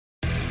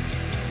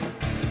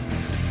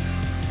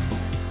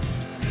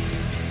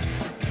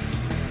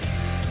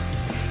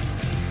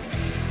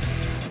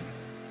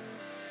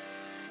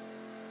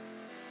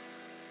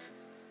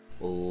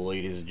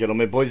Ladies and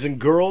gentlemen, boys and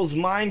girls,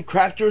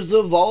 Minecrafters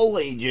of all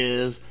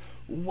ages,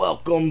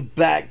 welcome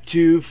back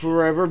to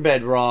Forever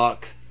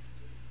Bedrock.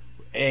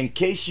 In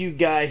case you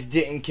guys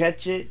didn't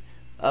catch it,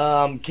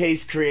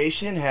 Case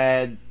Creation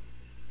had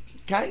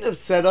kind of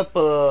set up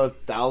a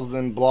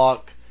 1,000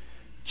 block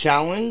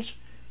challenge,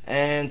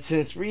 and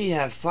since we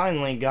have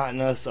finally gotten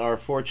us our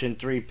Fortune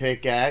 3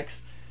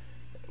 pickaxe,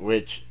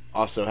 which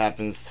also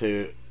happens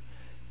to,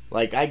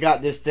 like, I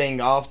got this thing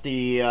off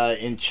the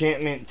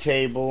enchantment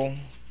table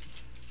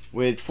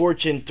with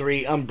Fortune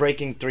 3,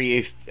 Unbreaking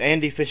 3,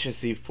 and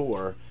Efficiency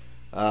 4.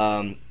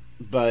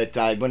 But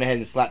I went ahead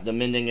and slapped the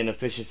Mending and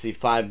Efficiency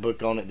 5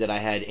 book on it that I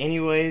had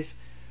anyways.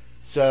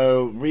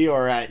 So we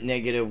are at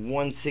negative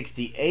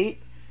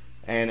 168.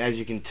 And as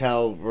you can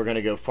tell, we're going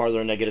to go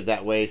farther negative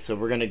that way. So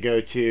we're going to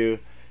go to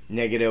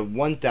negative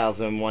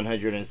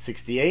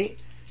 1,168.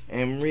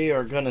 And we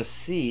are going to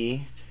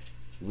see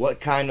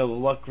what kind of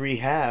luck we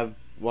have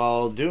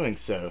while doing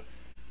so.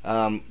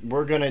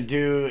 We're gonna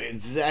do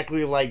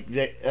exactly like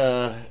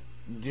the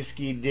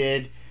Disky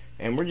did,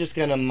 and we're just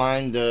gonna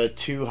mine the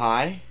 2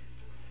 high.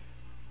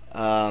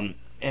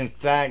 In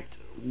fact,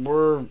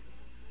 we're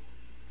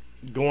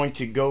going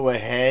to go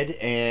ahead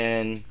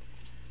and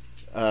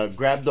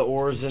grab the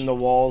ores in the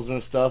walls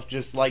and stuff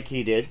just like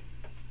he did.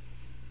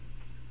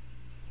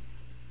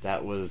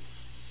 That was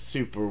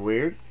super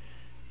weird.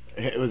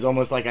 It was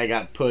almost like I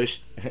got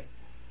pushed.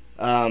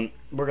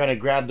 We're going to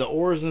grab the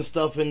ores and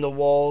stuff in the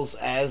walls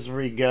as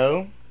we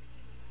go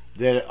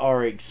that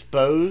are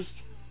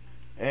exposed.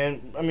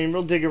 And, I mean,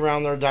 we'll dig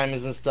around their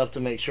diamonds and stuff to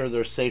make sure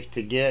they're safe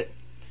to get.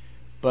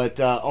 But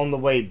on the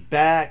way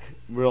back,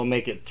 we'll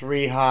make it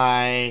 3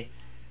 high.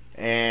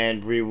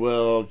 And we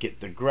will get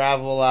the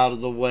gravel out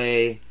of the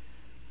way.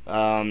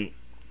 You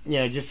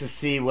know, just to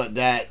see what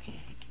that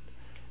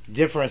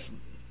difference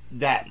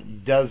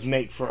that does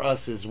make for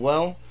us as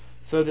well.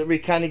 So that we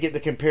kind of get the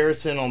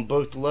comparison on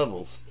both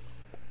levels.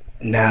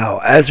 Now,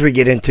 as we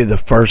get into the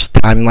first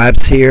time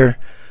lapse here,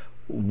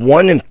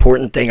 one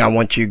important thing I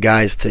want you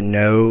guys to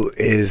know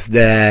is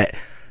that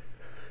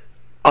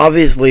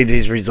obviously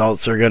these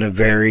results are going to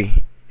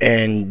vary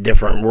in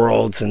different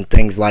worlds and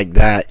things like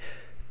that.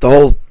 The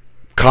whole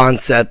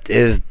concept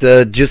is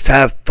to just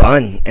have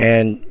fun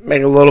and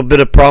make a little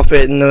bit of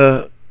profit in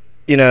the,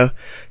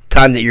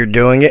 time that you're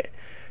doing it.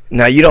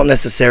 Now, you don't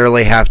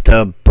necessarily have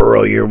to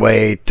burrow your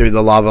way through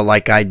the lava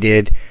like I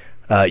did.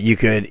 You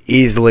could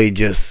easily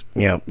just,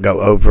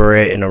 go over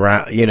it and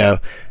around,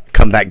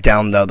 come back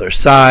down the other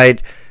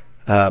side,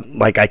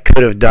 like I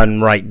could have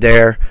done right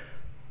there.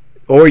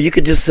 Or you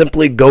could just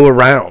simply go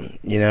around,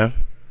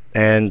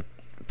 and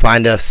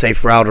find a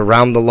safe route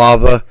around the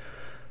lava.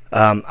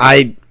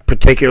 I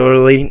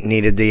particularly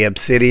needed the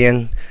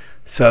obsidian,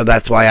 so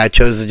that's why I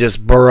chose to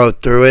just burrow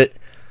through it.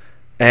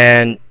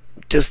 And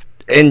just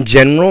in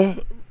general,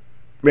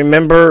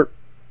 remember,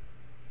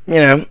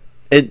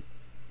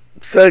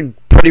 it's a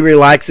pretty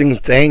relaxing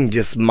thing,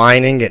 just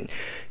mining and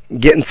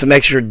getting some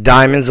extra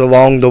diamonds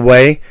along the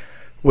way,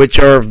 which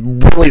are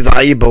really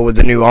valuable with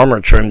the new armor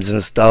trims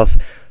and stuff.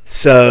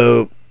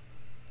 So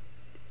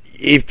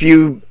if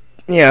you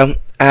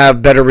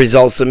have better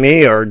results than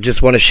me, or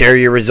just want to share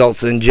your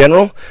results in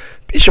general,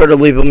 be sure to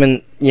leave them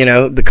in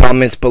the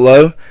comments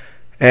below,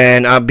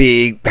 and I'll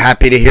be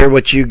happy to hear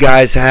what you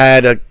guys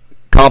had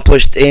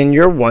accomplished in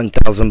your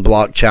 1,000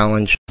 block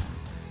challenge.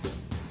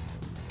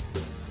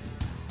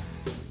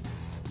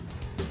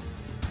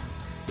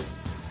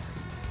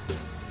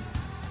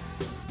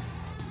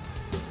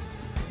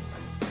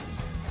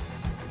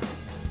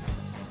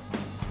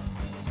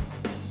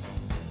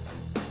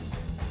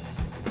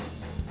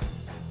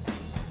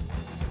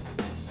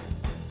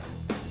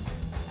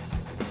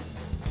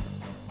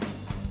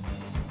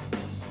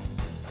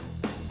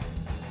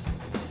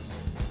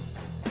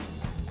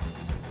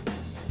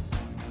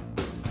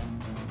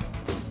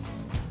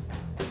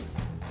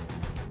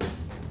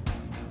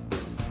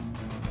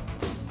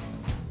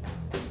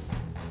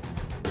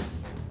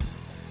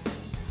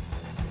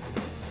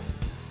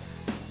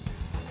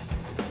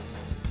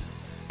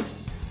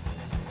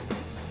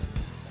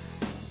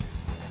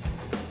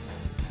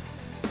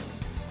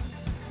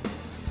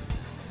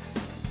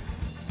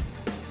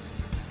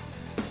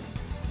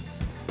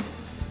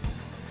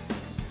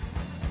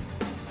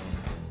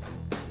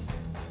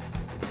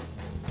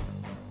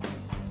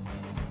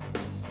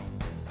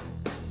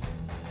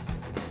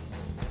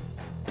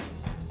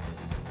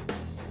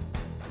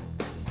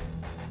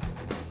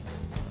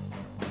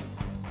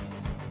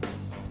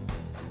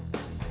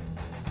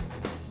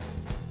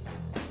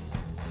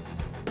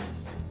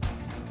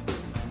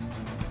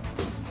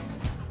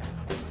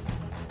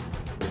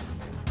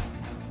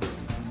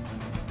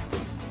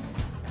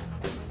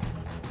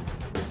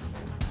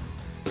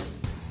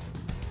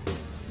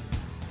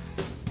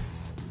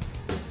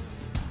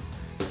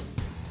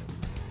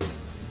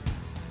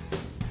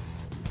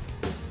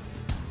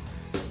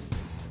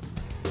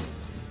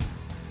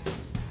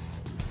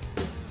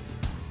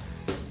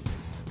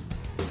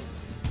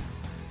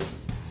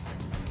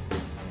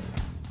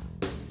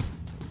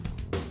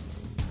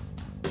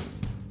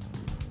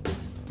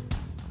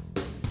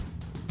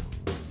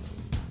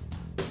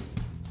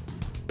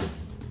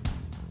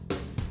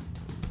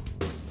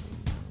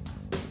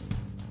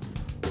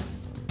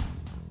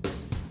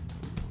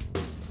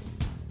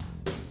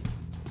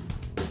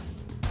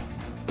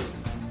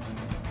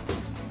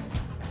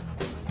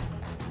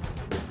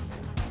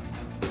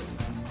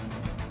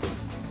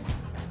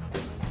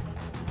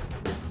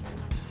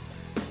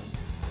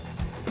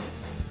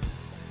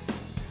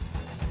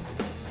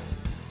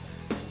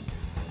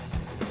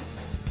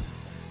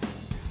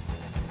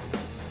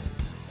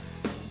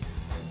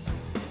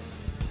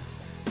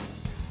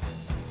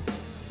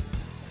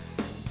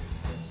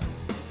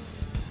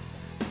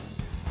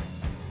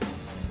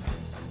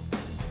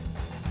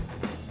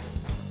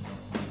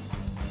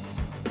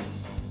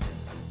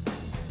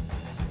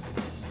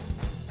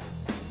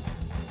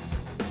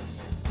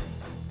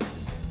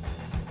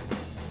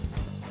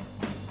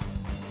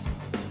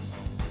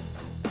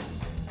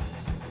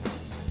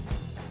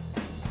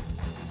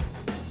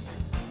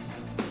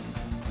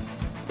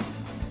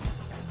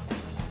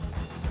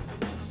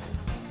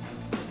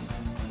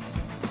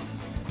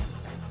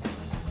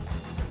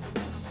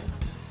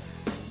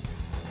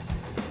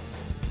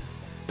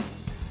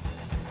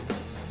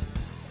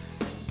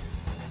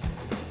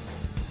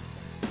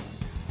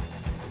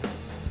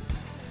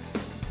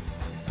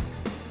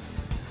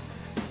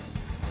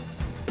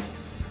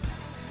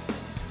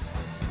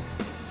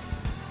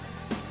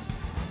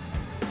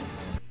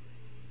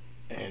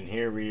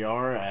 here we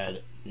are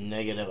at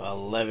negative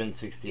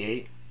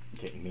 1168.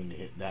 Didn't mean to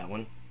hit that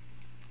one.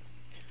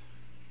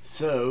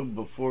 So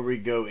before we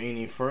go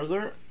any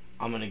further,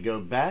 I'm going to go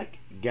back,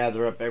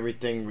 gather up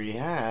everything we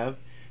have,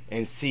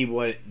 and see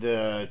what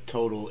the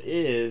total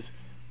is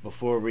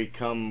before we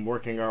come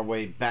working our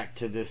way back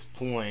to this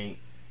point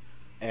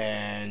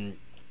and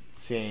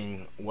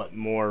seeing what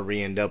more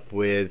we end up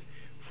with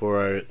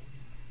for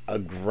a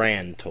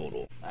grand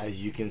total. As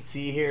you can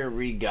see here,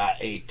 we got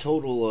a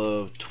total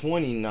of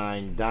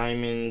 29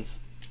 diamonds,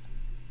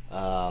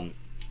 along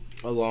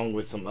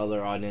with some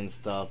other odd end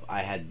stuff.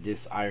 I had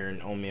this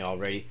iron on me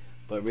already,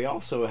 but we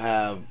also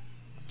have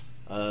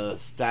a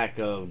stack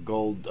of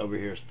gold over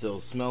here still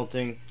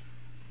smelting.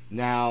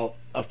 Now,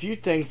 a few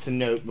things to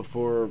note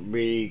before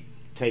we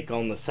take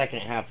on the second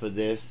half of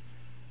this.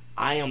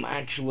 I am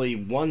actually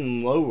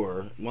one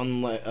lower,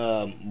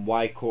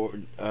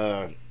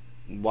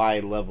 Y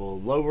level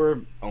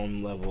lower,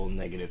 on level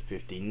negative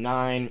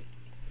 59,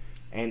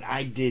 and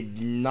I did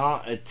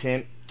not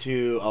attempt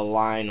to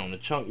align on a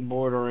chunk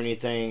board or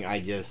anything. I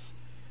just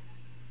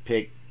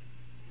picked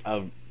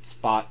a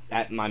spot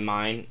at my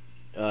mine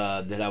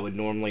that I would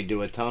normally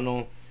do a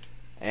tunnel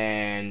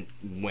and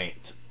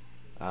went.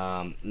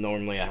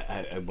 Normally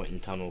I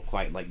wouldn't tunnel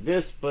quite like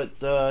this, but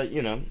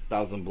you know,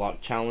 1,000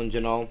 block challenge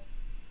and all.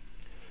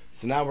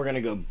 So now we're going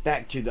to go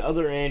back to the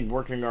other end,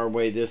 working our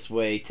way this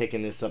way,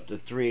 taking this up to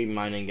 3,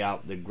 mining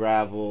out the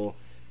gravel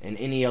and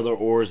any other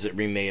ores that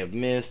we may have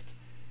missed.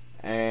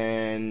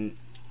 And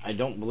I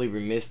don't believe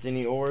we missed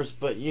any ores,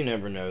 but you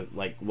never know,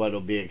 like what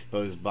will be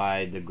exposed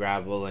by the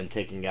gravel and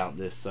taking out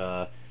this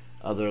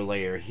other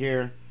layer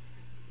here.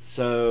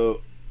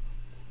 So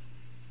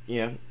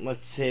yeah,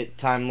 let's hit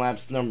time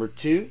lapse number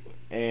 2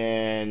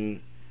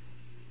 and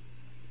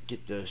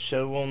get the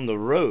show on the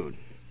road.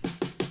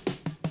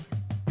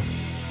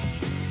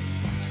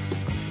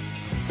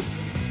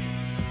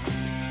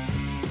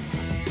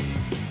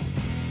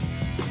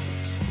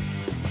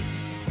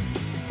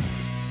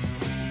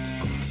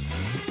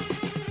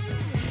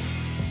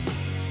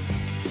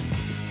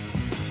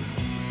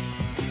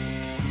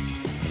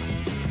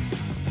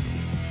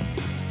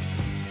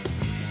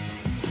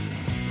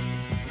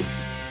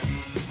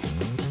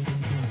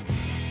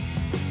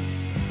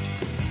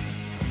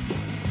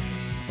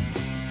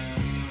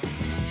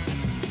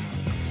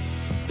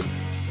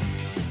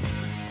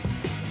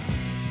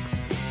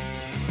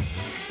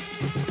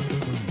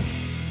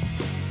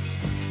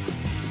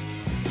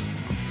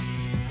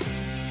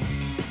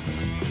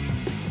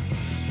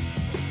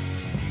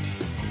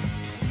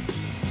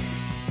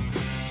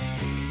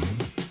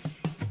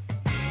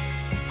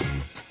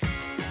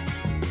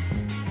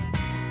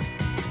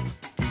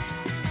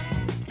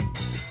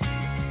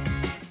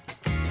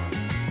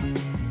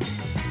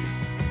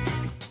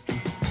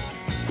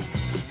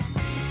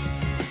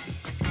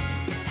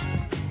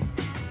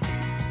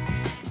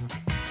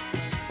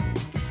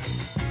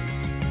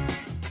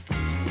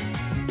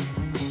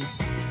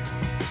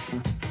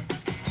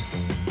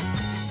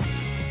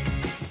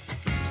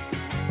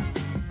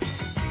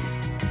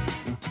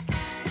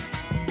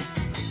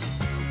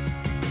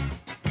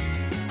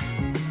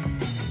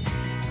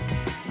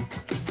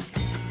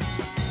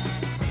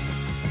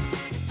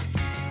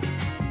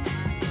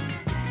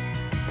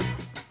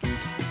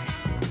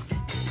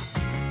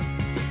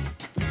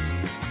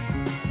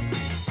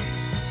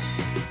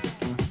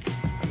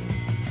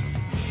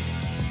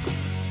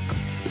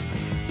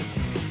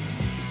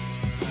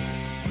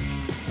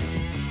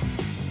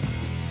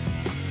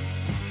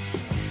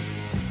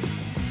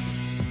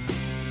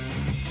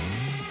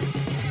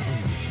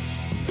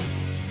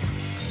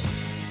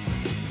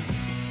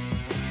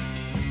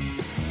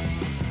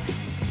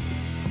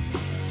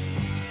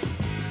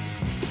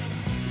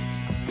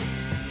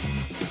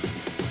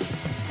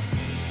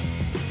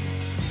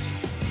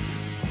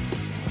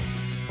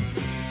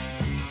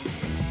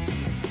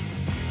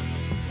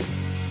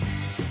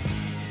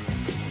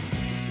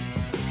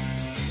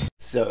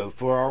 So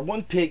for our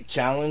one pick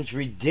challenge,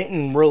 we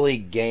didn't really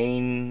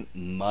gain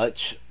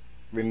much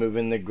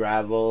removing the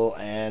gravel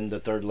and the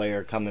third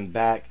layer coming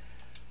back,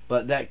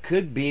 but that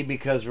could be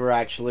because we're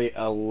actually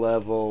a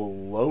level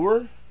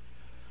lower.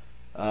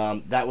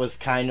 That was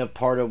kind of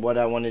part of what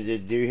I wanted to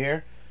do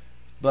here,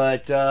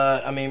 but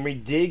I mean, we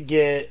did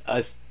get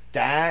a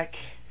stack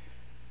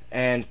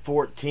and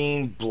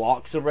 14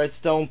 blocks of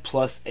redstone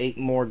plus 8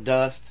 more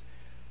dust.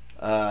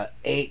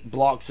 8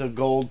 blocks of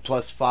gold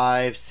plus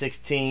 5,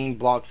 16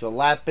 blocks of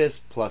lapis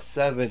plus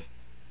 7,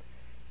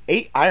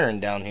 8 iron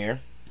down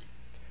here,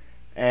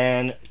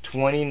 and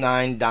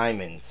 29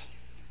 diamonds.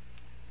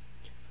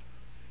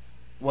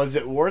 Was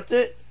it worth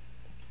it?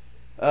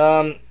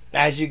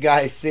 As you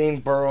guys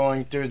seen,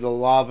 burrowing through the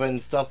lava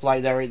and stuff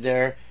like that right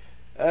there,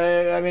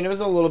 I mean, it was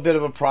a little bit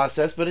of a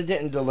process, but it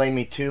didn't delay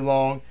me too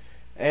long,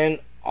 and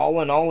all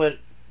in all, it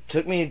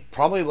took me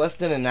probably less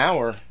than an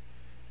hour,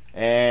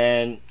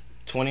 and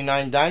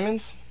 29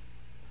 diamonds,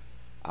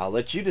 I'll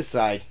let you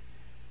decide.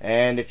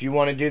 And if you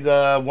want to do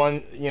the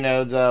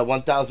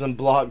 1,000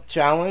 block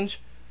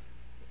challenge,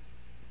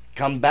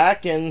 come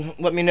back and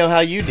let me know how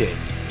you did.